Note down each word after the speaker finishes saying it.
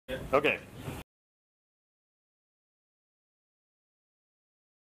Okay.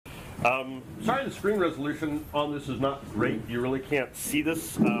 Sorry, the screen resolution on this is not great. You really can't see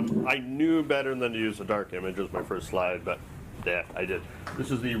this. I knew better than to use a dark image as my first slide, but yeah, I did.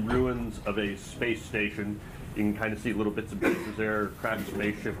 This is the ruins of a space station. You can kind of see little bits and pieces there, cracked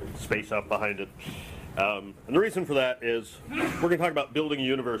spaceship, space up behind it. And the reason for that is we're going to talk about building a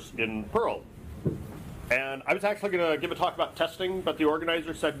universe in Perl. And I was actually going to give a talk about testing, but the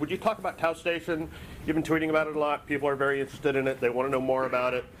organizer said, would you talk about Tau Station? You've been tweeting about it a lot. People are very interested in it. They want to know more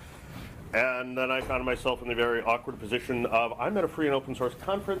about it. And then I found myself in the very awkward position of, I'm at a free and open source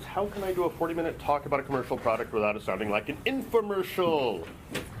conference. How can I do a 40-minute talk about a commercial product without it sounding like an infomercial?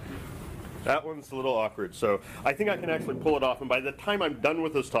 That one's a little awkward. So I think I can actually pull it off. And by the time I'm done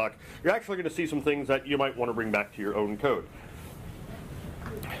with this talk, you're actually going to see some things that you might want to bring back to your own code.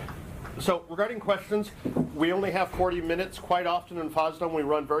 So regarding questions, we only have 40 minutes. Quite often in FOSDEM, we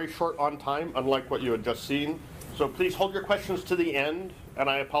run very short on time, unlike what you had just seen. So please hold your questions to the end, and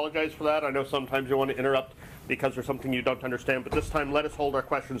I apologize for that. I know sometimes you want to interrupt because there's something you don't understand, but this time let us hold our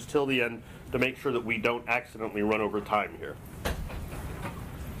questions till the end to make sure that we don't accidentally run over time here.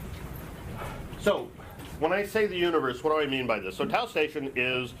 So when I say the universe, what do I mean by this? So Tau Station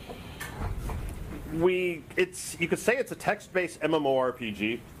is, you could say it's a text-based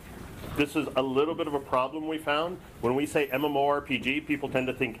MMORPG. This is a little bit of a problem we found. When we say MMORPG, people tend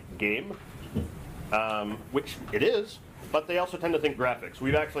to think game, which it is, but they also tend to think graphics.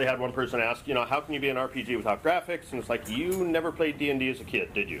 We've actually had one person ask, how can you be an RPG without graphics? And it's like, you never played D&D as a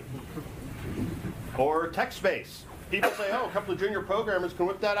kid, did you? Or text-based. People say, oh, a couple of junior programmers can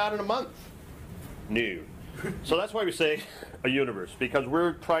whip that out in a month. No. So that's why we say a universe, because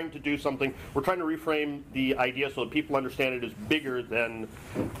we're trying to do something, we're trying to reframe the idea so that people understand it is bigger than,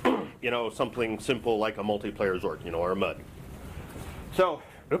 something simple like a multiplayer Zork, or a MUD. So,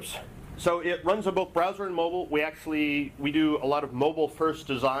 So it runs on both browser and mobile. We do a lot of mobile first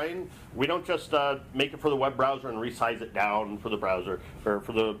design. We don't just make it for the web browser and resize it down for the browser, or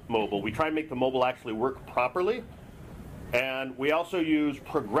for the mobile. We try and make the mobile actually work properly. And we also use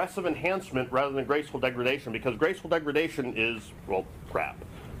progressive enhancement rather than graceful degradation, because graceful degradation is, well, crap,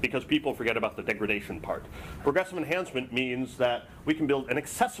 because people forget about the degradation part. Progressive enhancement means that we can build an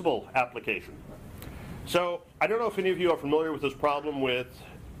accessible application. So I don't know if any of you are familiar with this problem with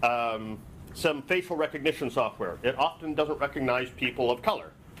some facial recognition software. It often doesn't recognize people of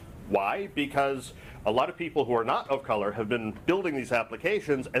color. Why? Because a lot of people who are not of color have been building these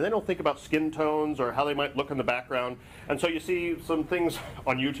applications, and they don't think about skin tones or how they might look in the background. And so you see some things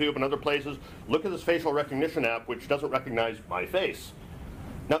on YouTube and other places, look at this facial recognition app which doesn't recognize my face.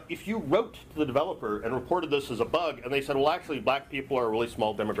 Now, if you wrote to the developer and reported this as a bug, and they said, well, actually, black people are a really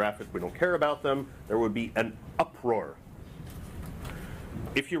small demographic, we don't care about them, there would be an uproar.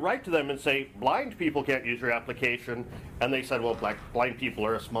 If you write to them and say, blind people can't use your application, and they said, well, blind people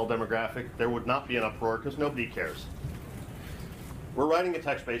are a small demographic, there would not be an uproar because nobody cares. We're writing a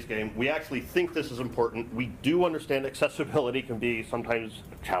text-based game. We actually think this is important. We do understand accessibility can be sometimes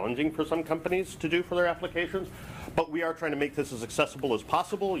challenging for some companies to do for their applications, but we are trying to make this as accessible as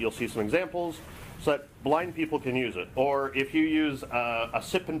possible. You'll see some examples so that blind people can use it. Or if you use a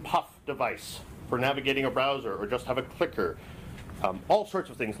sip and puff device for navigating a browser, or just have a clicker, all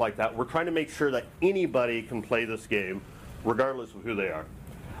sorts of things like that. We're trying to make sure that anybody can play this game, regardless of who they are.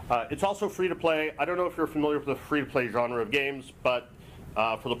 It's also free to play. I don't know if you're familiar with the free to play genre of games, but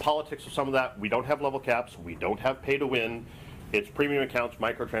for the politics of some of that, we don't have level caps, we don't have pay to win. It's premium accounts,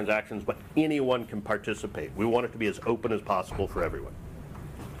 microtransactions, but anyone can participate. We want it to be as open as possible for everyone.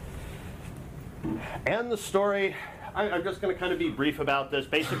 And the story, I'm just going to kind of be brief about this.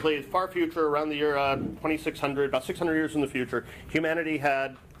 Basically, it's far future, around the year 2600, about 600 years in the future, humanity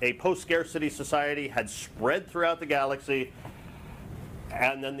had a post-scarcity society, had spread throughout the galaxy,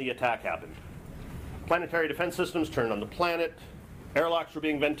 and then the attack happened. Planetary defense systems turned on the planet, airlocks were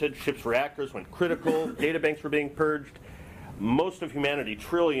being vented, ships' reactors went critical, databanks were being purged. Most of humanity,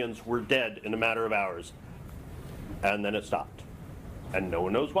 trillions, were dead in a matter of hours. And then it stopped. And no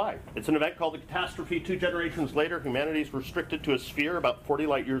one knows why. It's an event called the catastrophe. 2 generations later, humanity is restricted to a sphere about 40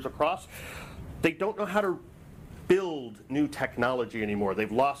 light years across. They don't know how to build new technology anymore.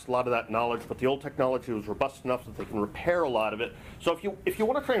 They've lost a lot of that knowledge, but the old technology was robust enough that they can repair a lot of it. So if you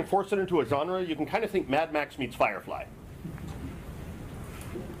want to try and force it into a genre, you can kind of think Mad Max meets Firefly.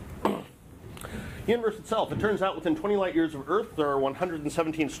 The universe itself, it turns out within 20 light years of Earth, there are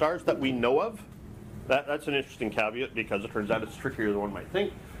 117 stars that we know of. That's an interesting caveat, because it turns out it's trickier than one might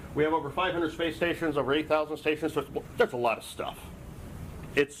think. We have over 500 space stations, over 8,000 stations, so there's a lot of stuff.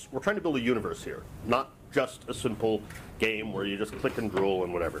 We're trying to build a universe here, not just a simple game where you just click and drool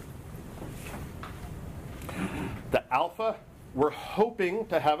and whatever. The alpha, we're hoping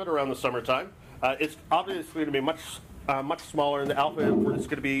to have it around the summertime. It's obviously going to be much smaller in the alpha. It's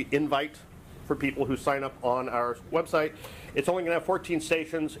going to be invite for people who sign up on our website. It's only going to have 14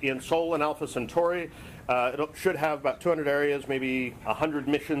 stations in Sol and Alpha Centauri. It should have about 200 areas, maybe 100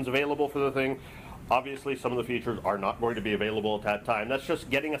 missions available for the thing. Obviously, some of the features are not going to be available at that time. That's just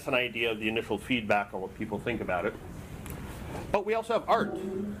getting us an idea of the initial feedback on what people think about it. But we also have art,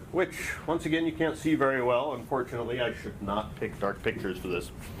 which, once again, you can't see very well. Unfortunately, I should not pick dark pictures for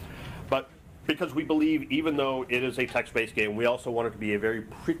this. But because we believe, even though it is a text-based game, we also want it to be a very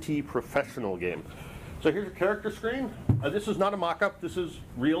pretty, professional game. So here's your character screen. This is not a mock-up. This is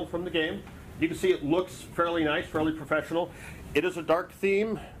real from the game. You can see it looks fairly nice, fairly professional. It is a dark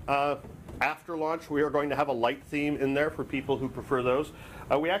theme. After launch, we are going to have a light theme in there for people who prefer those.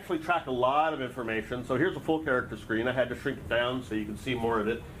 We actually track a lot of information. So here's a full character screen. I had to shrink it down so you can see more of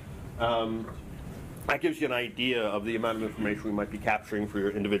it. That gives you an idea of the amount of information we might be capturing for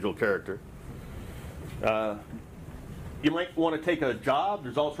your individual character. You might want to take a job.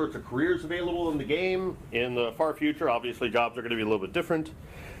 There's all sorts of careers available in the game. In the far future, obviously, jobs are going to be a little bit different.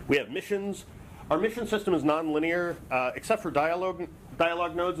 We have missions. Our mission system is non-linear, except for dialogue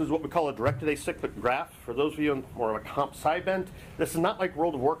nodes is what we call a directed acyclic graph. For those of you in more of a comp sci bent, this is not like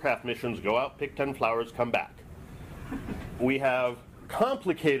World of Warcraft missions. Go out, pick 10 flowers, come back. We have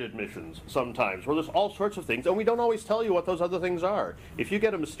complicated missions sometimes where there's all sorts of things, and we don't always tell you what those other things are. If you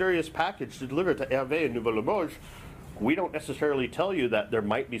get a mysterious package delivered to Hervé in Nouvelle-Limoges, we don't necessarily tell you that there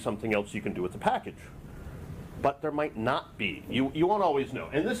might be something else you can do with the package. But there might not be. You won't always know.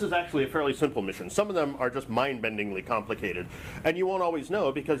 And this is actually a fairly simple mission. Some of them are just mind-bendingly complicated. And you won't always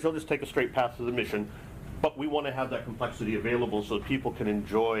know because you'll just take a straight path to the mission. But we want to have that complexity available so that people can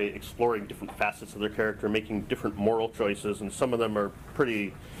enjoy exploring different facets of their character, making different moral choices, and some of them are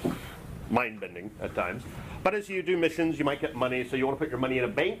pretty mind-bending at times. But as you do missions, you might get money, so you want to put your money in a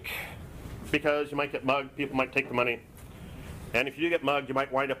bank because you might get mugged, people might take the money. And if you do get mugged, you might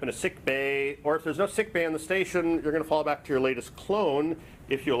wind up in a sick bay, or if there's no sick bay in the station, you're going to fall back to your latest clone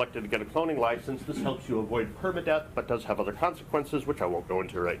if you elected to get a cloning license. This helps you avoid permadeath, but does have other consequences, which I won't go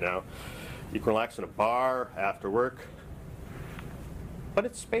into right now. You can relax in a bar after work. But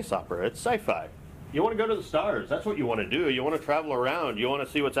it's space opera, it's sci-fi. You want to go to the stars, that's what you want to do. You want to travel around, you want to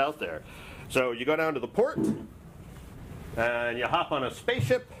see what's out there. So you go down to the port, and you hop on a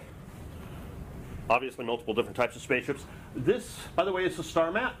spaceship. Obviously multiple different types of spaceships. This, by the way, is a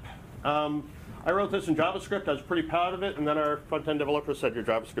star map. I wrote this in JavaScript. I was pretty proud of it, and then our front-end developer said your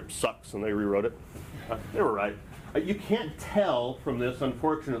JavaScript sucks, and they rewrote it. They were right. You can't tell from this,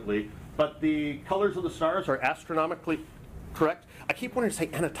 unfortunately, but the colors of the stars are astronomically correct. I keep wanting to say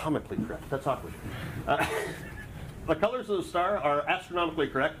anatomically correct. That's awkward. The colors of the star are astronomically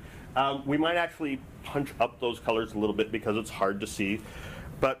correct. We might actually punch up those colors a little bit because it's hard to see.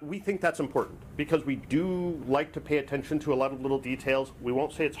 But we think that's important because we do like to pay attention to a lot of little details. We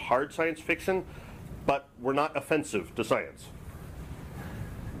won't say it's hard science fiction, but we're not offensive to science.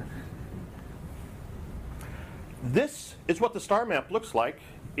 This is what the star map looks like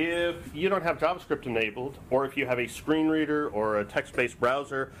if you don't have JavaScript enabled, or if you have a screen reader or a text-based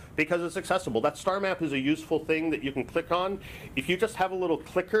browser, because it's accessible. That star map is a useful thing that you can click on. If you just have a little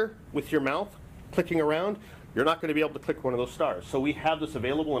clicker with your mouth clicking around, you're not going to be able to click one of those stars. So we have this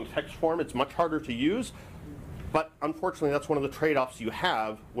available in text form. It's much harder to use, but unfortunately that's one of the trade-offs you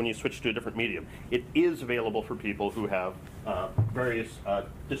have when you switch to a different medium. It is available for people who have various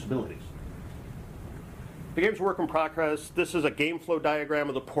disabilities. The game's a work in progress. This is a game flow diagram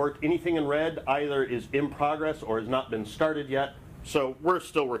of the port. Anything in red either is in progress or has not been started yet. So we're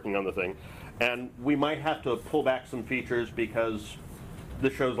still working on the thing. And we might have to pull back some features because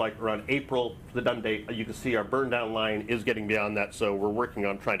this shows like around April, the done date. You can see our burn down line is getting beyond that, so we're working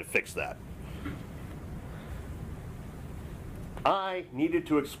on trying to fix that. I needed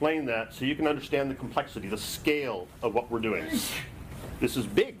to explain that so you can understand the complexity, the scale of what we're doing. This is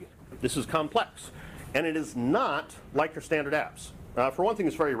big, this is complex, and it is not like your standard apps. For one thing,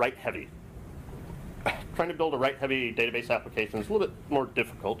 it's very write heavy. Trying to build a write heavy database application is a little bit more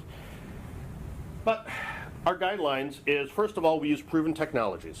difficult. But our guidelines is, first of all, we use proven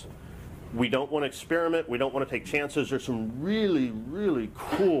technologies. We don't want to experiment. We don't want to take chances. There's some really, really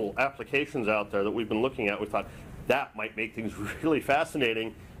cool applications out there that we've been looking at. We thought that might make things really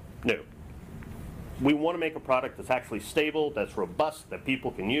fascinating. No. We want to make a product that's actually stable, that's robust, that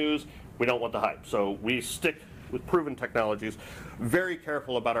people can use. We don't want the hype. So we stick with proven technologies. Very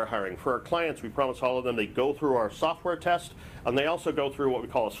careful about our hiring. For our clients, we promise all of them they go through our software test, and they also go through what we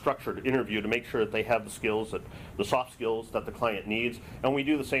call a structured interview to make sure that they have the skills, the soft skills that the client needs. And we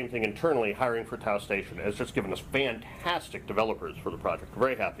do the same thing internally, hiring for Tau Station. It's just given us fantastic developers for the project.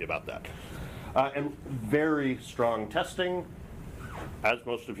 Very happy about that. And very strong testing. As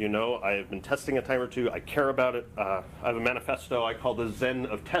most of you know, I have been testing a time or two. I care about it. I have a manifesto I call the Zen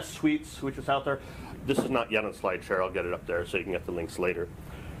of Test Suites, which is out there. This is not yet on SlideShare. I'll get it up there so you can get the links later.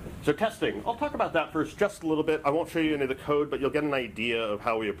 So testing, I'll talk about that first just a little bit. I won't show you any of the code, but you'll get an idea of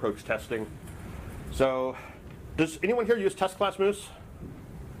how we approach testing. So does anyone here use test class Moose?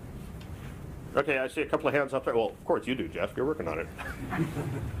 Okay, I see a couple of hands up there. Well, of course you do, Jeff. You're working on it.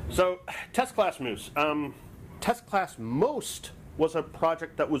 So test class Moose. Test class Most was a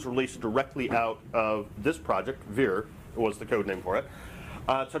project that was released directly out of this project. Veer was the code name for it.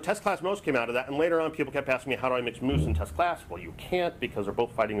 So test class Most came out of that, and later on people kept asking me, how do I mix Moose and test class? Well, you can't because they're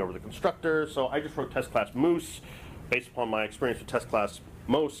both fighting over the constructor, so I just wrote test class Moose based upon my experience with test class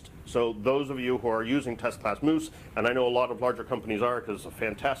Most. So those of you who are using test class Moose, and I know a lot of larger companies are because it's a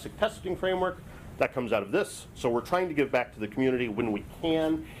fantastic testing framework, that comes out of this. So we're trying to give back to the community when we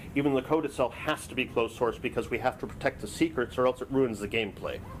can. Even the code itself has to be closed source because we have to protect the secrets or else it ruins the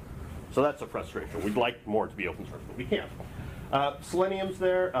gameplay. So that's a frustration. We'd like more to be open source, but we can't. Selenium's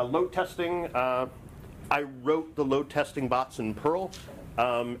there, load testing. I wrote the load testing bots in Perl,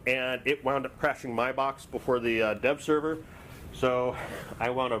 and it wound up crashing my box before the dev server. So I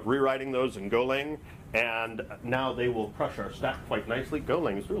wound up rewriting those in Golang, and now they will crush our stack quite nicely.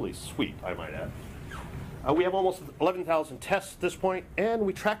 Golang is really sweet, I might add. We have almost 11,000 tests at this point, and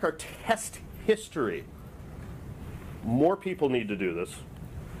we track our test history. More people need to do this.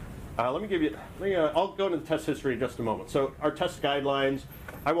 I'll go into the test history in just a moment. So our test guidelines,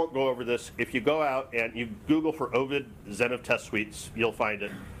 I won't go over this. If you go out and you Google for Ovid Zen of Test Suites, you'll find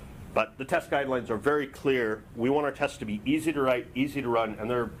it. But the test guidelines are very clear. We want our tests to be easy to write, easy to run, and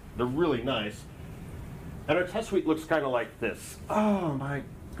they're really nice. And our test suite looks kind of like this. Oh my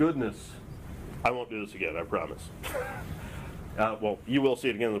goodness. I won't do this again, I promise. Well, you will see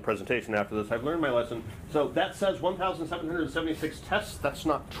it again in the presentation after this. I've learned my lesson. So that says 1,776 tests. That's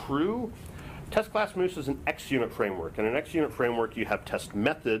not true. Test class Moose is an XUnit framework. In an XUnit framework, you have test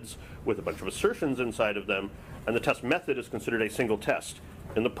methods with a bunch of assertions inside of them, and the test method is considered a single test.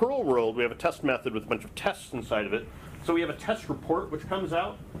 In the Perl world, we have a test method with a bunch of tests inside of it. So we have a test report which comes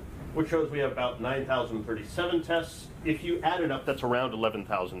out, which shows we have about 9,037 tests. If you add it up, that's around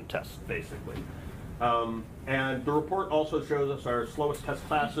 11,000 tests, basically. And the report also shows us our slowest test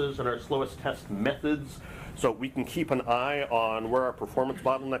classes and our slowest test methods, so we can keep an eye on where our performance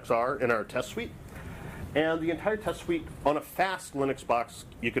bottlenecks are in our test suite. And the entire test suite, on a fast Linux box,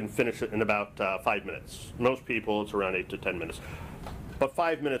 you can finish it in about 5 minutes. Most people, it's around 8 to 10 minutes. But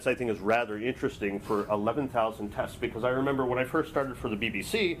 5 minutes, I think, is rather interesting for 11,000 tests, because I remember when I first started for the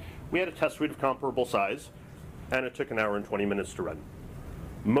BBC, we had a test suite of comparable size, and it took an hour and 20 minutes to run.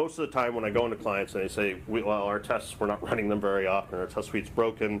 Most of the time when I go into clients and they say, well, our tests, we're not running them very often, our test suite's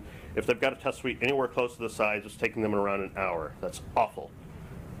broken. If they've got a test suite anywhere close to the size, it's taking them around an hour. That's awful.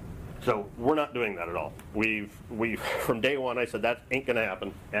 So we're not doing that at all. We've from day one, I said that ain't gonna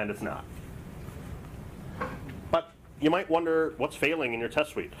happen, and it's not. But you might wonder what's failing in your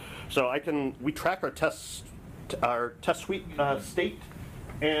test suite. So we track our test suite state,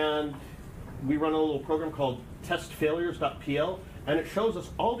 and we run a little program called testfailures.pl, and it shows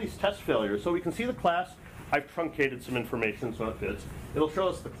us all these test failures. So we can see the class. I've truncated some information so it fits. It'll show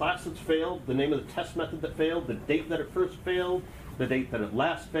us the class that's failed, the name of the test method that failed, the date that it first failed, the date that it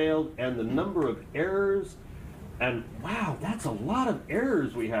last failed, and the number of errors. And wow, that's a lot of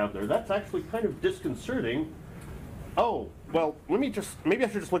errors we have there. That's actually kind of disconcerting. Oh, well, maybe I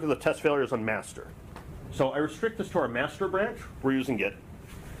should just look at the test failures on master. So I restrict this to our master branch. We're using Git.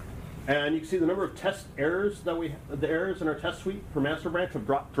 And you can see the number of test errors the errors in our test suite for master branch have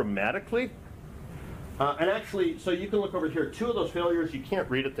dropped dramatically. And actually, so you can look over here. 2 of those failures, you can't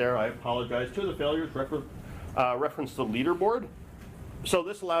read it there, I apologize. 2 of the failures reference the leaderboard. So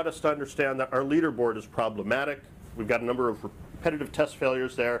this allowed us to understand that our leaderboard is problematic. We've got a number of repetitive test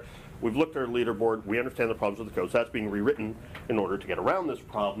failures there. We've looked at our leaderboard. We understand the problems with the code. So that's being rewritten in order to get around this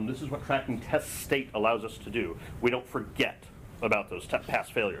problem. This is what tracking test state allows us to do. We don't forget about those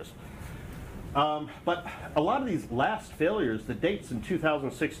past failures. But a lot of these last failures, the date's in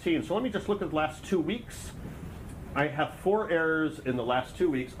 2016. So let me just look at the last 2 weeks. I have 4 errors in the last 2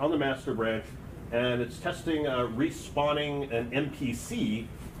 weeks on the master branch, and it's testing respawning an NPC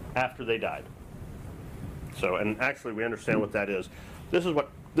after they died. So, and actually we understand what that is. This is what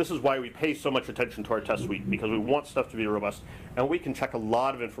this is why we pay so much attention to our test suite, because we want stuff to be robust, and we can check a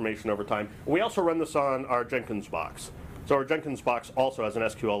lot of information over time. We also run this on our Jenkins box. So our Jenkins box also has an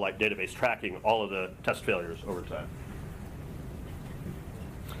SQLite database tracking all of the test failures over time.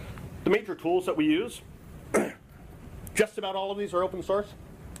 The major tools that we use, just about all of these are open source.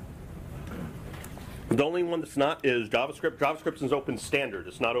 The only one that's not is JavaScript. JavaScript is open standard.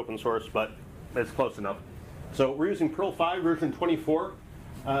 It's not open source, but it's close enough. So we're using Perl 5 version 24.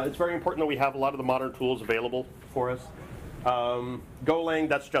 It's very important that we have a lot of the modern tools available for us. Golang,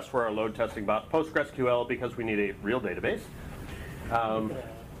 that's just for our load testing bot. PostgreSQL, because we need a real database.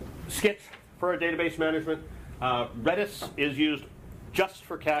 Skitch for our database management. Redis is used just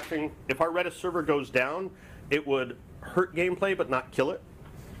for caching. If our Redis server goes down, it would hurt gameplay but not kill it.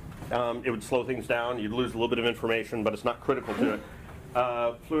 It would slow things down. You'd lose a little bit of information, but it's not critical to it.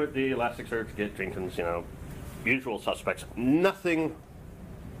 Fluentd, Elasticsearch, Git, Jenkins, usual suspects. Nothing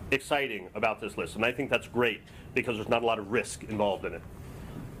exciting about this list, and I think that's great because there's not a lot of risk involved in it.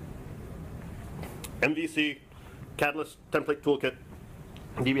 MVC, Catalyst, Template Toolkit,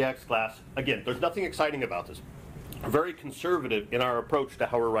 DBX, Glass. Again, there's nothing exciting about this. Very conservative in our approach to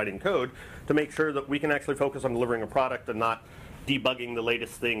how we're writing code to make sure that we can actually focus on delivering a product and not debugging the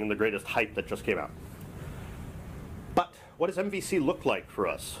latest thing and the greatest hype that just came out. But what does MVC look like for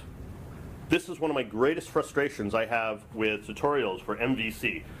us? This is one of my greatest frustrations I have with tutorials for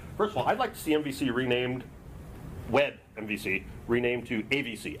MVC. First of all, I'd like to see MVC renamed, Web MVC, renamed to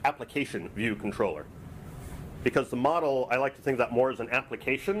AVC, Application View Controller. Because the model, I like to think of that more as an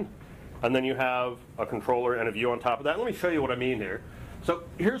application, and then you have a controller and a view on top of that. Let me show you what I mean here. So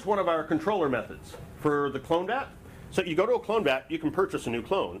here's one of our controller methods for the clone bat. So you go to a clone bat, you can purchase a new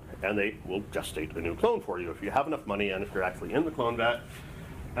clone, and they will gestate a new clone for you if you have enough money and if you're actually in the clone bat.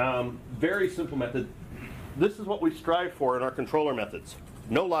 Very simple method. This is what we strive for in our controller methods.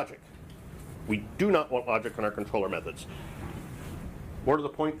 No logic. We do not want logic in our controller methods. More to the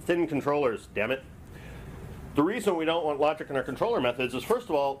point, thin controllers, damn it. The reason we don't want logic in our controller methods is, first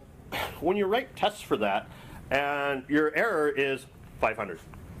of all, when you write tests for that, and your error is 500.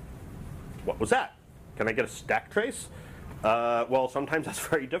 What was that? Can I get a stack trace? Well, sometimes that's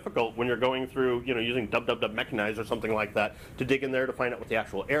very difficult when you're going through, using mechanize or something like that to dig in there to find out what the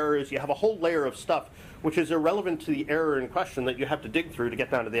actual error is. You have a whole layer of stuff which is irrelevant to the error in question that you have to dig through to get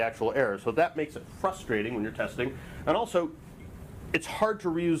down to the actual error. So that makes it frustrating when you're testing. And also, it's hard to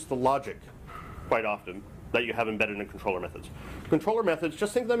reuse the logic quite often that you have embedded in controller methods. Controller methods,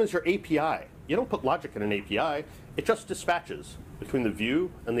 just think of them as your API. You don't put logic in an API. It just dispatches between the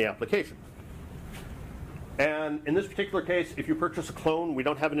view and the application. And in this particular case, if you purchase a clone, we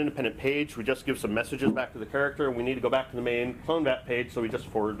don't have an independent page. We just give some messages back to the character, and we need to go back to the main clone bat page, so we just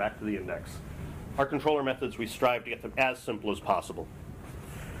forward back to the index. Our controller methods, we strive to get them as simple as possible.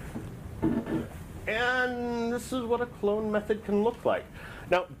 And this is what a clone method can look like.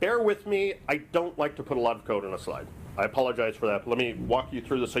 Now, bear with me. I don't like to put a lot of code on a slide. I apologize for that, but let me walk you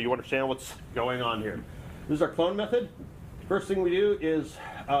through this so you understand what's going on here. This is our clone method. First thing we do is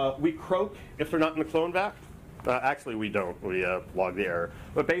we croak if they're not in the clone bat. Actually, we don't. We log the error.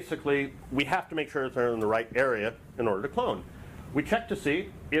 But basically, we have to make sure that they're in the right area in order to clone. We check to see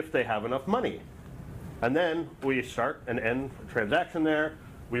if they have enough money. And then we start and end a transaction there.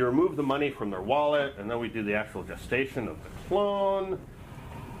 We remove the money from their wallet, and then we do the actual gestation of the clone.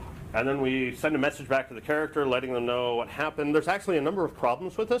 And then we send a message back to the character letting them know what happened. There's actually a number of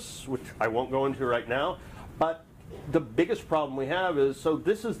problems with this, which I won't go into right now. But the biggest problem we have is, so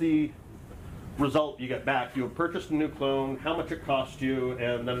this is the result you get back. You have purchased a new clone, how much it cost you,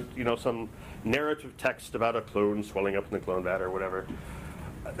 and then some narrative text about a clone swelling up in the clone vat or whatever.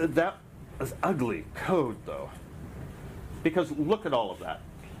 That is ugly code, though, because look at all of that.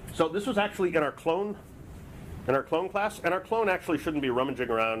 So this was actually in our clone class, and our clone actually shouldn't be rummaging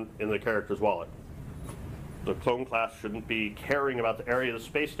around in the character's wallet. The clone class shouldn't be caring about the area of the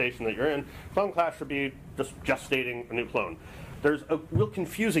space station that you're in. Clone class should be just gestating a new clone. There's a real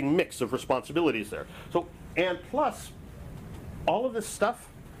confusing mix of responsibilities there. So, and plus, all of this stuff,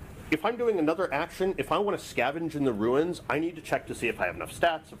 if I'm doing another action, if I want to scavenge in the ruins, I need to check to see if I have enough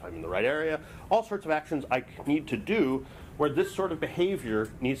stats, if I'm in the right area, all sorts of actions I need to do where this sort of behavior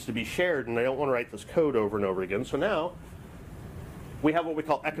needs to be shared, and I don't want to write this code over and over again. So now, we have what we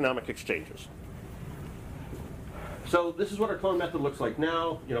call economic exchanges. So this is what our clone method looks like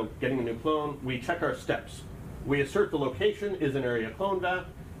now, getting a new clone. We check our steps. We assert the location is an area clone vat,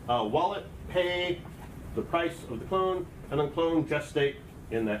 wallet, pay, the price of the clone, and then clone gestate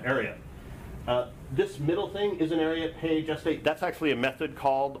in that area. This middle thing is an area pay gestate. That's actually a method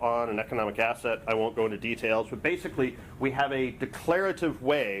called on an economic asset. I won't go into details, but basically we have a declarative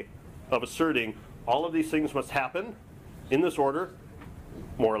way of asserting all of these things must happen in this order,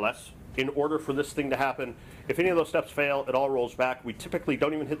 more or less, in order for this thing to happen. If any of those steps fail, it all rolls back. We typically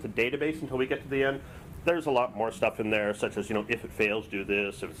don't even hit the database until we get to the end. There's a lot more stuff in there, such as, if it fails, do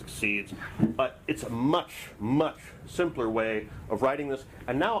this, if it succeeds. But it's a much, much simpler way of writing this.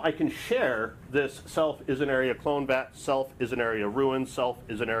 And now I can share this self is an area clone vat, self is an area ruin, self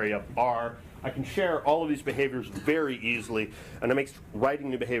is an area bar. I can share all of these behaviors very easily, and it makes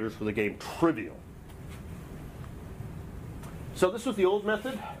writing new behaviors for the game trivial. So this was the old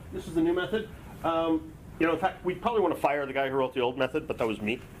method. This is the new method. In fact, we probably want to fire the guy who wrote the old method, but that was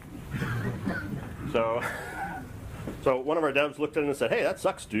me. So one of our devs looked at it and said, "Hey, that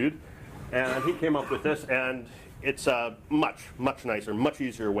sucks, dude." And he came up with this, and it's a much, much nicer, much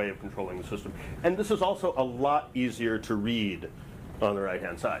easier way of controlling the system. And this is also a lot easier to read on the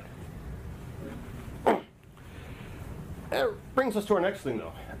right-hand side. That brings us to our next thing,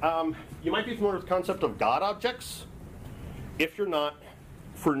 though. You might be familiar with the concept of God objects. If you're not,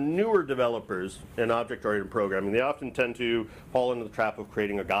 for newer developers in object-oriented programming, they often tend to fall into the trap of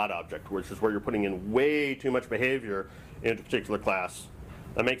creating a God object, which is where you're putting in way too much behavior into a particular class.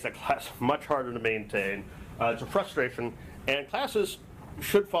 That makes that class much harder to maintain. It's a frustration, and classes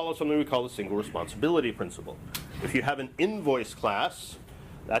should follow something we call the single responsibility principle. If you have an invoice class,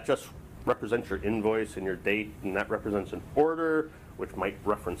 that just represents your invoice and your date, and that represents an order, which might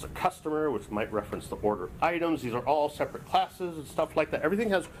reference a customer, which might reference the order of items. These are all separate classes and stuff like that.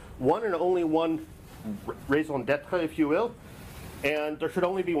 Everything has one and only one raison d'etre, if you will, and there should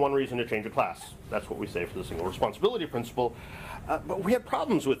only be one reason to change a class. That's what we say for the single responsibility principle. But we have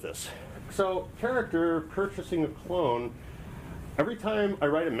problems with this. So character purchasing a clone, every time I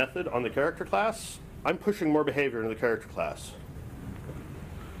write a method on the character class, I'm pushing more behavior into the character class.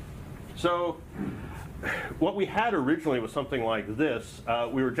 So what we had originally was something like this.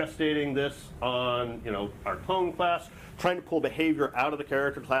 We were gestating this on our clone class, trying to pull behavior out of the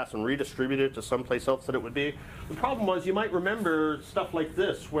character class and redistribute it to someplace else that it would be. The problem was, you might remember stuff like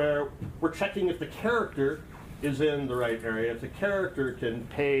this, where we're checking if the character is in the right area, if the character can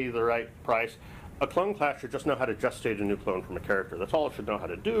pay the right price. A clone class should just know how to gestate a new clone from a character. That's all it should know how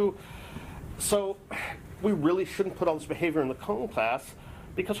to do. So we really shouldn't put all this behavior in the clone class,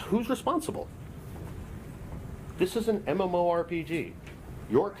 because who's responsible? This is an MMORPG.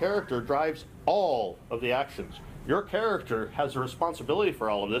 Your character drives all of the actions. Your character has a responsibility for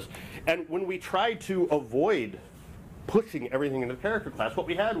all of this. And when we tried to avoid pushing everything into the character class, what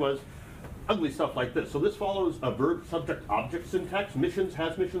we had was ugly stuff like this. So this follows a verb subject object syntax. Missions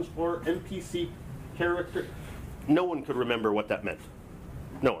has missions for NPC character. No one could remember what that meant.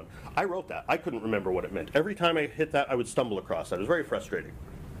 No one. I wrote that. I couldn't remember what it meant. Every time I hit that, I would stumble across that. It was very frustrating.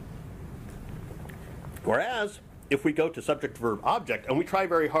 Whereas, if we go to subject verb object, and we try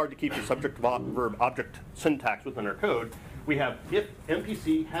very hard to keep the subject verb object syntax within our code, we have if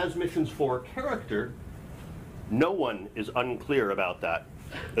NPC has missions for character, no one is unclear about that,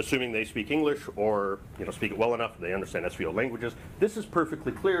 assuming they speak English or speak it well enough, they understand SVO languages. This is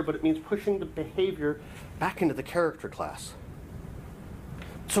perfectly clear, but it means pushing the behavior back into the character class.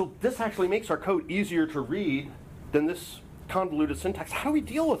 So this actually makes our code easier to read than this convoluted syntax. How do we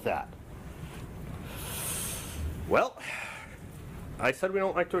deal with that? Well, I said we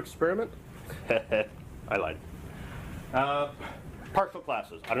don't like to experiment. I lied. Partial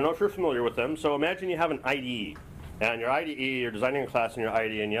classes. I don't know if you're familiar with them. So imagine you have an IDE. And your IDE, you're designing a class in your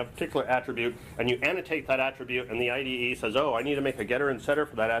IDE, and you have a particular attribute, and you annotate that attribute, and the IDE says, oh, I need to make a getter and setter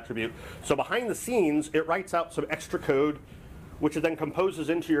for that attribute. So behind the scenes, it writes out some extra code, which it then composes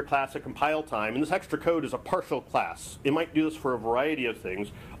into your class at compile time. And this extra code is a partial class. It might do this for a variety of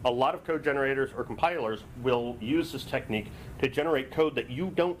things. A lot of code generators or compilers will use this technique to generate code that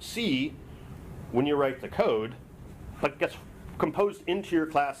you don't see when you write the code, but gets composed into your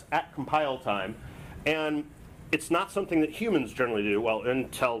class at compile time. And it's not something that humans generally do, well,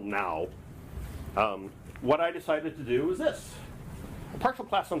 until now. What I decided to do was this. A partial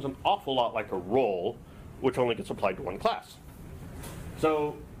class sounds an awful lot like a role, which only gets applied to one class.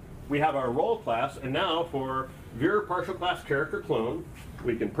 So we have our role class, and now for Vir partial class character clone,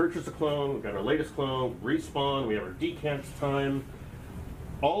 we can purchase a clone, we've got our latest clone, respawn, we have our decants time.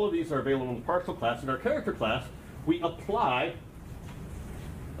 All of these are available in the partial class. In our character class, we apply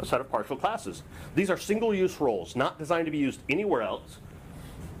a set of partial classes. These are single-use roles, not designed to be used anywhere else.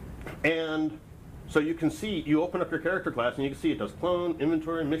 And so you can see, you open up your character class and you can see it does clone,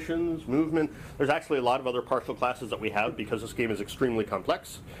 inventory, missions, movement. There's actually a lot of other partial classes that we have because this game is extremely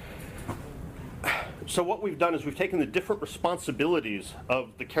complex. So what we've done is we've taken the different responsibilities of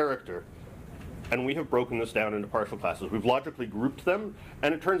the character and we have broken this down into partial classes. We've logically grouped them,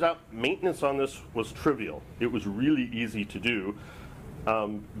 and it turns out maintenance on this was trivial. It was really easy to do.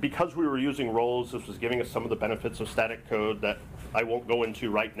 Because we were using roles, this was giving us some of the benefits of static code that I won't go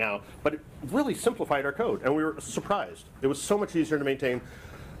into right now, but it really simplified our code, and we were surprised. It was so much easier to maintain,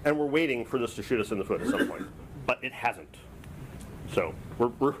 and we're waiting for this to shoot us in the foot at some point, but it hasn't. So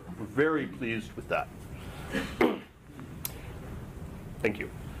we're very pleased with that. Thank you.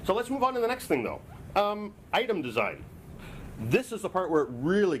 So let's move on to the next thing, though. Item design. This is the part where it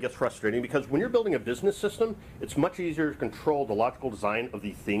really gets frustrating, because when you're building a business system, it's much easier to control the logical design of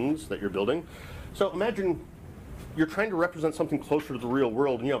the things that you're building. So imagine you're trying to represent something closer to the real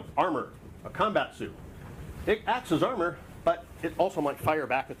world, and you have armor, a combat suit. It acts as armor, but it also might fire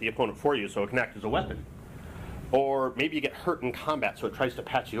back at the opponent for you, so it can act as a weapon. Or maybe you get hurt in combat, so it tries to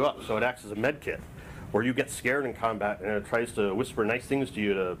patch you up, so it acts as a med kit. Or you get scared in combat, and it tries to whisper nice things to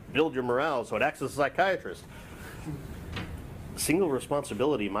you to build your morale, so it acts as a psychiatrist. Single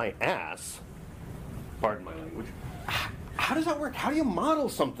responsibility, my ass, pardon my language. How does that work? How do you model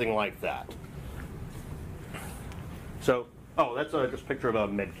something like that? So, oh, that's just a picture of a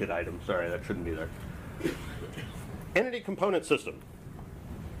medkit item. Sorry, that shouldn't be there. Entity component system.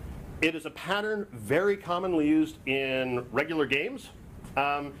 It is a pattern very commonly used in regular games.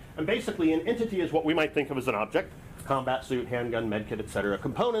 And basically, an entity is what we might think of as an object. Combat suit, handgun, medkit, etc.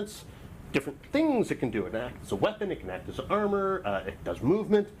 Components, different things it can do. It can act as a weapon, it can act as armor, it does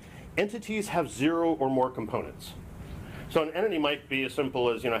movement. Entities have 0 or more components. So an entity might be as simple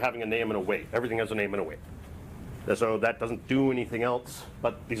as having a name and a weight. Everything has a name and a weight. So that doesn't do anything else,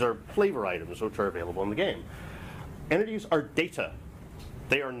 but these are flavor items which are available in the game. Entities are data.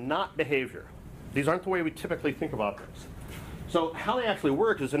 They are not behavior. These aren't the way we typically think of objects. So how they actually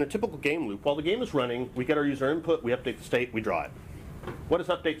work is in a typical game loop. While the game is running, we get our user input, we update the state, we draw it. What does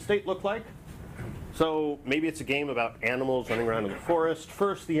update state look like? So maybe it's a game about animals running around in the forest.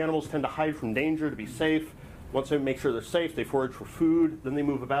 First, the animals tend to hide from danger to be safe. Once they make sure they're safe, they forage for food, then they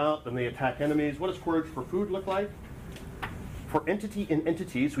move about, then they attack enemies. What does forage for food look like? For entity in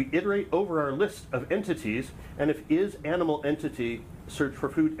entities, we iterate over our list of entities, and if is animal entity, search for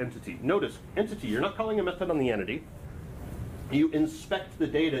food entity. Notice, entity, you're not calling a method on the entity. You inspect the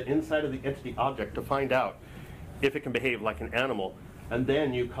data inside of the entity object to find out if it can behave like an animal, and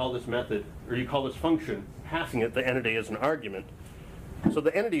then you call this method, or you call this function, passing it the entity as an argument. So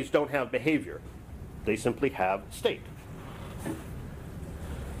the entities don't have behavior. They simply have state.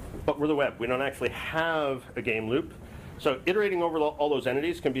 But we're the web. We don't actually have a game loop. So iterating over all those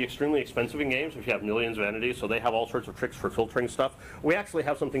entities can be extremely expensive in games if you have millions of entities, so they have all sorts of tricks for filtering stuff. We actually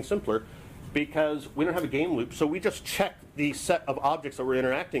have something simpler because we don't have a game loop, so we just check the set of objects that we're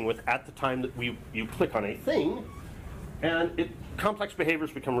interacting with at the time that you click on a thing, and complex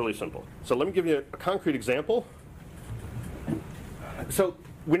behaviors become really simple. So let me give you a concrete example. So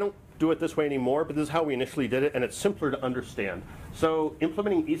we don't do it this way anymore, but this is how we initially did it, and it's simpler to understand. So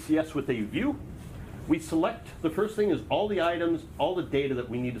implementing ECS with a view, we select, the first thing is all the items, all the data that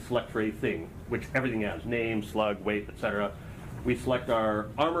we need to select for a thing, which everything has, name, slug, weight, etc. We select our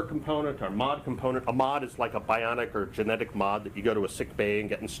armor component, our mod component. A mod is like a bionic or genetic mod that you go to a sick bay and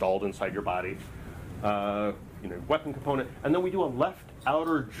get installed inside your body. Weapon component, and then we do a left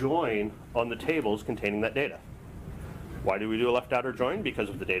outer join on the tables containing that data. Why do we do a left outer join? Because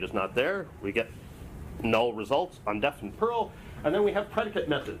if the data is not there, we get null results on def and Perl, and then we have predicate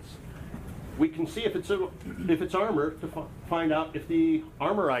methods. We can see if it's armor to find out if the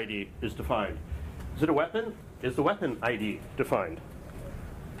armor ID is defined. Is it a weapon? Is the weapon ID defined?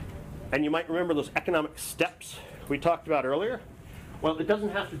 And you might remember those economic steps we talked about earlier. Well, it doesn't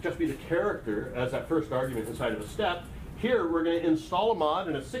have to just be the character as that first argument inside of a step. Here, we're going to install a mod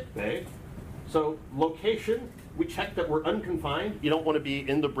in a sick bay. So location, we check that we're unconfined. You don't want to be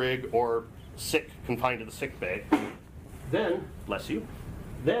in the brig or sick, confined to the sick bay. Then, bless you,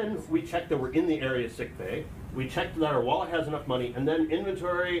 then we check that we're in the area sick bay. We check that our wallet has enough money, and then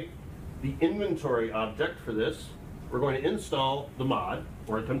inventory, the inventory object for this, we're going to install the mod,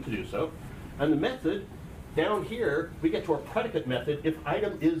 or attempt to do so. And the method, down here, we get to our predicate method if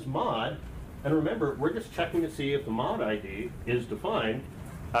item is mod. And remember, we're just checking to see if the mod ID is defined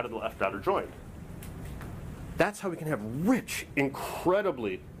out of the left outer join. That's how we can have rich,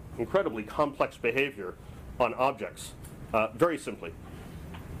 incredibly complex behavior on objects, very simply.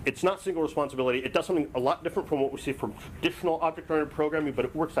 It's not single responsibility. It does something a lot different from what we see from traditional object-oriented programming, but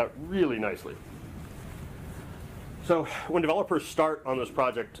it works out really nicely. So when developers start on this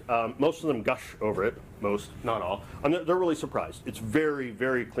project, most of them gush over it, most, not all, and they're really surprised. It's very,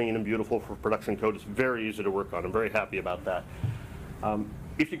 very clean and beautiful for production code. It's very easy to work on. I'm very happy about that.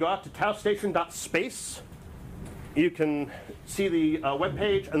 If you go out to taostation.space, you can see the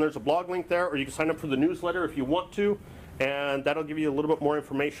webpage, and there's a blog link there, or you can sign up for the newsletter if you want to, and that'll give you a little bit more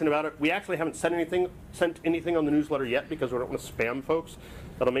information about it. We actually haven't sent anything on the newsletter yet because we don't want to spam folks.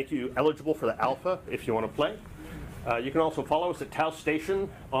 That'll make you eligible for the alpha if you want to play. You can also follow us at taostation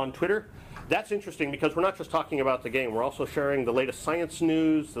on Twitter. That's interesting because we're not just talking about the game. We're also sharing the latest science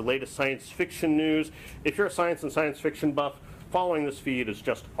news, the latest science fiction news. If you're a science and science fiction buff, following this feed is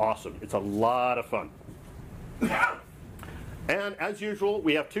just awesome. It's a lot of fun. And as usual,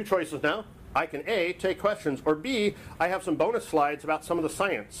 we have two choices now. I can A, take questions, or B, I have some bonus slides about some of the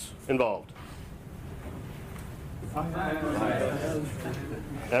science involved.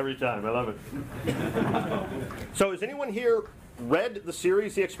 Every time, I love it. So has anyone here read the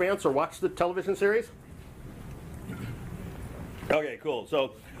series The Expanse or watched the television series? Okay, cool.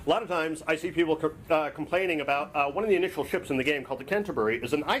 So a lot of times I see people complaining about one of the initial ships in the game called the Canterbury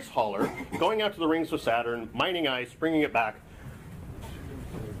is an ice hauler going out to the rings of Saturn, mining ice, bringing it back.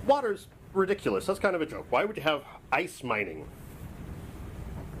 Water's ridiculous. That's kind of a joke. Why would you have ice mining?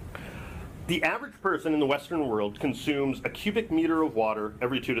 The average person in the Western world consumes a cubic meter of water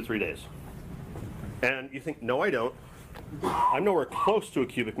every 2 to 3 days. And you think, no, I don't. I'm nowhere close to a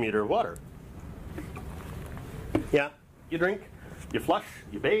cubic meter of water. Yeah, you drink, you flush,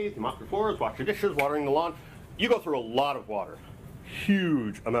 you bathe, you mop your floors, wash your dishes, watering the lawn. You go through a lot of water.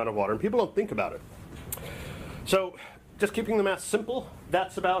 Huge amount of water, and people don't think about it. So, just keeping the math simple,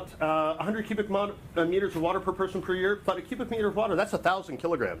 that's about 100 cubic meters of water per person per year. But a cubic meter of water, that's 1,000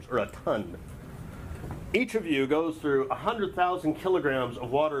 kilograms, or a ton. Each of you goes through 100,000 kilograms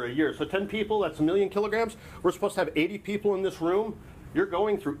of water a year. So 10 people, that's 1 million kilograms. We're supposed to have 80 people in this room. You're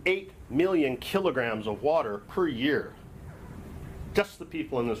going through 8 million kilograms of water per year. Just the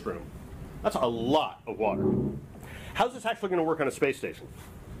people in this room. That's a lot of water. How's this actually going to work on a space station?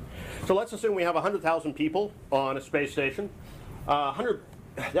 So let's assume we have 100,000 people on a space station.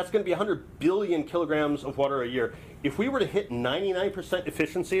 That's going to be 100 billion kilograms of water a year. If we were to hit 99%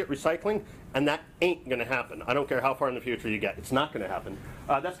 efficiency at recycling, and that ain't going to happen. I don't care how far in the future you get. It's not going to happen.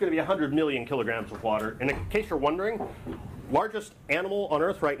 That's going to be 100 million kilograms of water. And in case you're wondering, largest animal on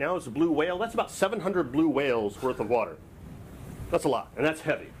Earth right now is a blue whale. That's about 700 blue whales worth of water. That's a lot, and that's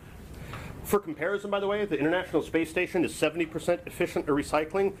heavy. For comparison, by the way, the International Space Station is 70% efficient at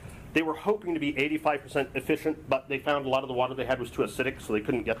recycling. They were hoping to be 85% efficient, but they found a lot of the water they had was too acidic, so they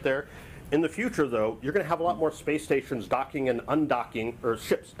couldn't get there. In the future, though, you're going to have a lot more space stations docking and undocking, or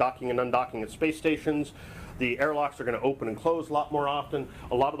ships docking and undocking at space stations. The airlocks are going to open and close a lot more often.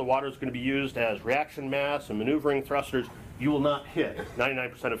 A lot of the water is going to be used as reaction mass and maneuvering thrusters. You will not hit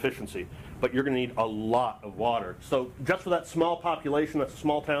 99% efficiency, but you're going to need a lot of water. So just for that small population, that's a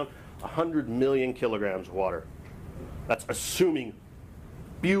small town, 100 million kilograms of water. That's assuming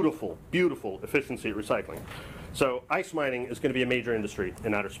beautiful, beautiful efficiency at recycling. So ice mining is going to be a major industry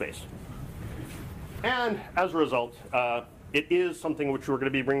in outer space. And as a result, it is something which we're going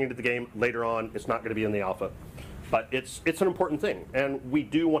to be bringing to the game later on. It's not going to be in the alpha. But it's an important thing, and we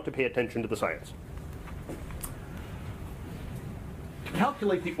do want to pay attention to the science. To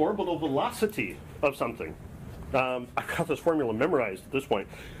calculate the orbital velocity of something, I've got this formula memorized at this point.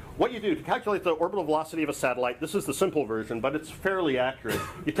 What you do to calculate the orbital velocity of a satellite, this is the simple version, but it's fairly accurate.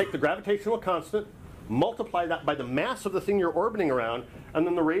 You take the gravitational constant, multiply that by the mass of the thing you're orbiting around, and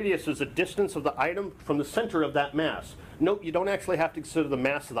then the radius is the distance of the item from the center of that mass. Note, you don't actually have to consider the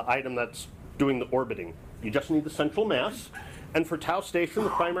mass of the item that's doing the orbiting. You just need the central mass. And for Tau Station, the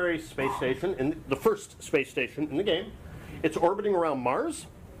primary space station, and the first space station in the game, it's orbiting around Mars.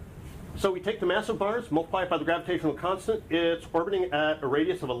 So we take the mass of Mars, multiply it by the gravitational constant. It's orbiting at a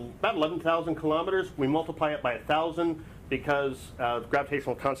radius of about 11,000 kilometers. We multiply it by 1,000 because the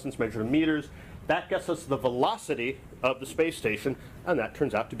gravitational constant's measured in meters. That gets us the velocity of the space station, and that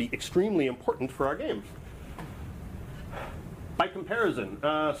turns out to be extremely important for our game. By comparison,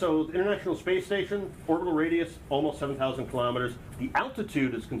 so the International Space Station, orbital radius, almost 7,000 kilometers. The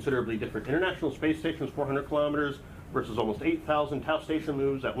altitude is considerably different. International Space Station is 400 kilometers versus almost 8,000. Tau Station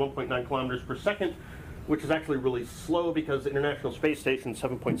moves at 1.9 kilometers per second, which is actually really slow because the International Space Station is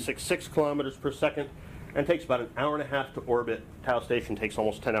 7.66 kilometers per second and takes about an hour and a half to orbit. Tau Station takes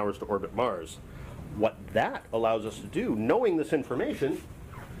almost 10 hours to orbit Mars. What that allows us to do, knowing this information,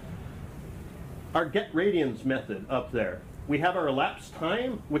 our get radians method up there. We have our elapsed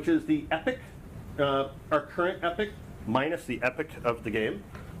time, which is the epoch, our current epoch, minus the epoch of the game.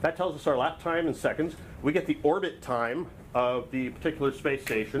 That tells us our lap time in seconds. We get the orbit time of the particular space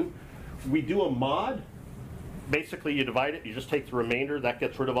station. We do a mod. Basically, you divide it. You just take the remainder. That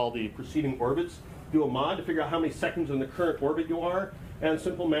gets rid of all the preceding orbits. Do a mod to figure out how many seconds in the current orbit you are. And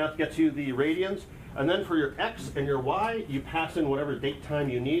simple math gets you the radians. And then for your x and your y, you pass in whatever date time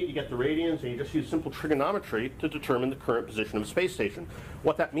you need. You get the radians, and you just use simple trigonometry to determine the current position of a space station.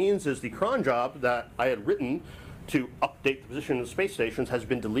 What that means is the cron job that I had written to update the position of the space stations has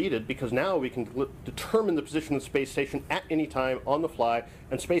been deleted, because now we can determine the position of the space station at any time on the fly,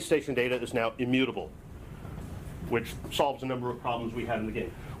 and space station data is now immutable, which solves a number of problems we had in the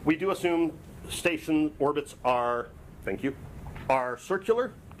game. We do assume station orbits are, are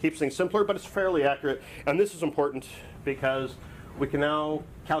circular. Keeps things simpler, but it's fairly accurate. And this is important because we can now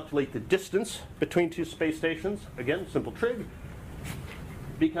calculate the distance between two space stations. Again, simple trig.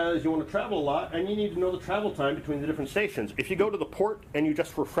 Because you want to travel a lot, and you need to know the travel time between the different stations. If you go to the port and you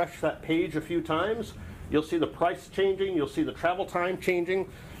just refresh that page a few times, you'll see the price changing, you'll see the travel time changing,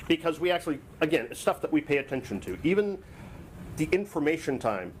 because we actually, again, it's stuff that we pay attention to. Even the information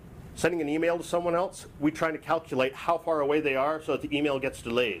time. Sending an email to someone else, we try to calculate how far away they are so that the email gets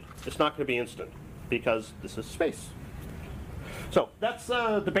delayed. It's not going to be instant, because this is space. So that's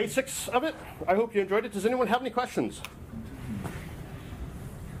the basics of it. I hope you enjoyed it. Does anyone have any questions?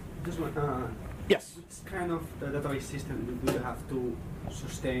 Just one. Yes. Which kind of database system do you have to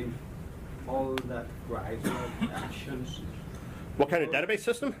sustain all that writes or actions? What kind of database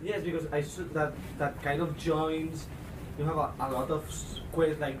system? Yes, because I saw that kind of joins. You have a lot of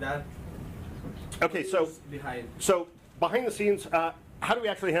queries like that. Okay, so behind the scenes, how do we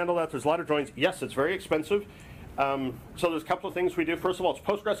actually handle that? There's a lot of joins. Yes, it's very expensive. So there's a couple of things we do. First of all, it's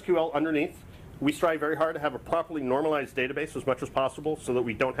PostgreSQL underneath. We strive very hard to have a properly normalized database as much as possible so that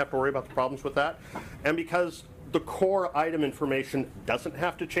we don't have to worry about the problems with that. And because the core item information doesn't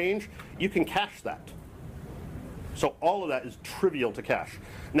have to change, you can cache that. So all of that is trivial to cache.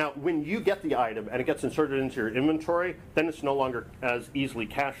 Now, when you get the item and it gets inserted into your inventory, then it's no longer as easily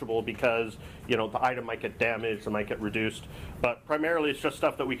cacheable, because the item might get damaged, it might get reduced. But primarily, it's just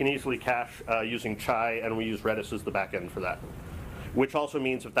stuff that we can easily cache using Chai, and we use Redis as the backend for that. Which also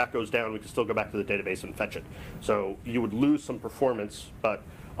means if that goes down, we can still go back to the database and fetch it. So you would lose some performance, but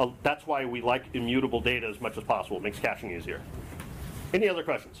that's why we like immutable data as much as possible. It makes caching easier. Any other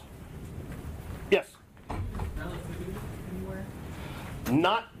questions? Yes?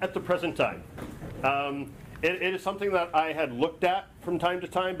 Not at the present time. It is something that I had looked at from time to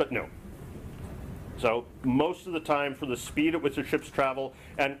time, but no. So most of the time, for the speed at which the ships travel,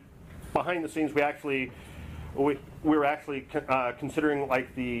 and behind the scenes, we were actually considering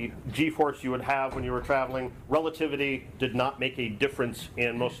like the G-force you would have when you were traveling. Relativity did not make a difference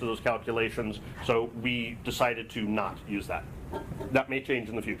in most of those calculations, so we decided to not use that. That may change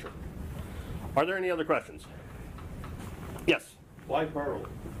in the future. Are there any other questions? Yes? Why Perl?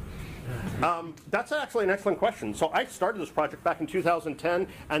 That's actually an excellent question. So I started this project back in 2010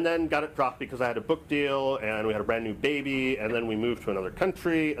 and then got it dropped because I had a book deal and we had a brand new baby, and then we moved to another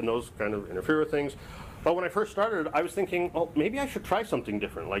country, and those kind of interfere with things. But when I first started, I was thinking, oh, maybe I should try something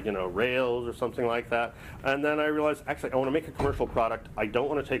different, like, Rails or something like that. And then I realized, actually, I want to make a commercial product. I don't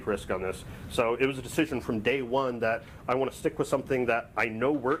want to take risk on this. So it was a decision from day one that I want to stick with something that I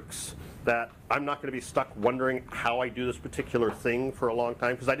know works, that I'm not going to be stuck wondering how I do this particular thing for a long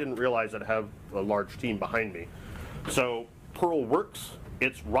time, because I didn't realize I'd have a large team behind me. So Perl works.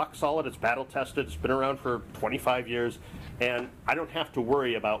 It's rock solid. It's battle tested. It's been around for 25 years. And I don't have to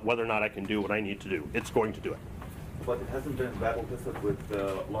worry about whether or not I can do what I need to do. It's going to do it. But it hasn't been battle tested with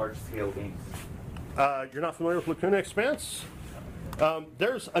large-scale games. You're not familiar with Lacuna Expanse?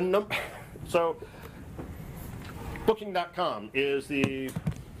 There's a number. So, Booking.com is the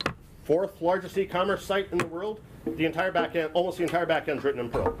 4th largest e-commerce site in the world. The entire backend, almost the entire backend, is written in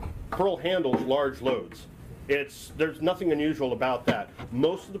Perl. Perl handles large loads. There's nothing unusual about that.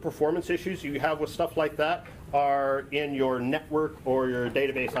 Most of the performance issues you have with stuff like that are in your network or your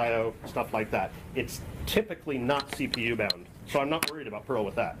database I/O, stuff like that. It's typically not CPU bound, so I'm not worried about Perl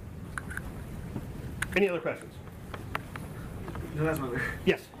with that. Any other questions? The last one.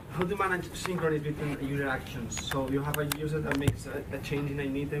 Yes. How do you manage synchronize between user actions? So you have a user that makes a change in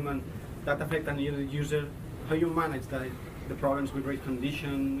an item, and that affects another user. How you manage that? The problems with race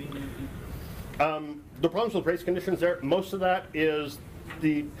condition? The problems with race conditions there, most of that is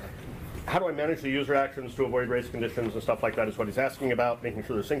how do I manage the user actions to avoid race conditions and stuff like that is what he's asking about, making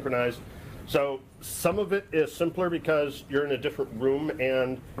sure they're synchronized. So some of it is simpler because you're in a different room,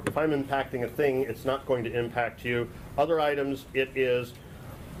 and if I'm impacting a thing, it's not going to impact you. Other items, it is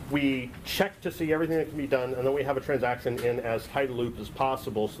we check to see everything that can be done, and then we have a transaction in as tight a loop as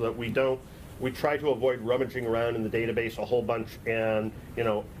possible so that we try to avoid rummaging around in the database a whole bunch and,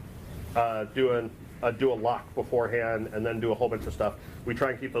 do a lock beforehand and then do a whole bunch of stuff. We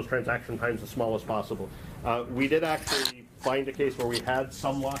try and keep those transaction times as small as possible. We did actually find a case where we had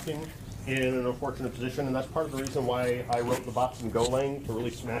some locking in an unfortunate position, and that's part of the reason why I wrote the bots in Golang to really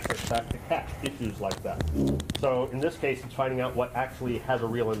smash our stack to catch issues like that. So in this case, it's finding out what actually has a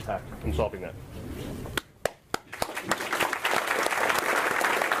real impact in solving that.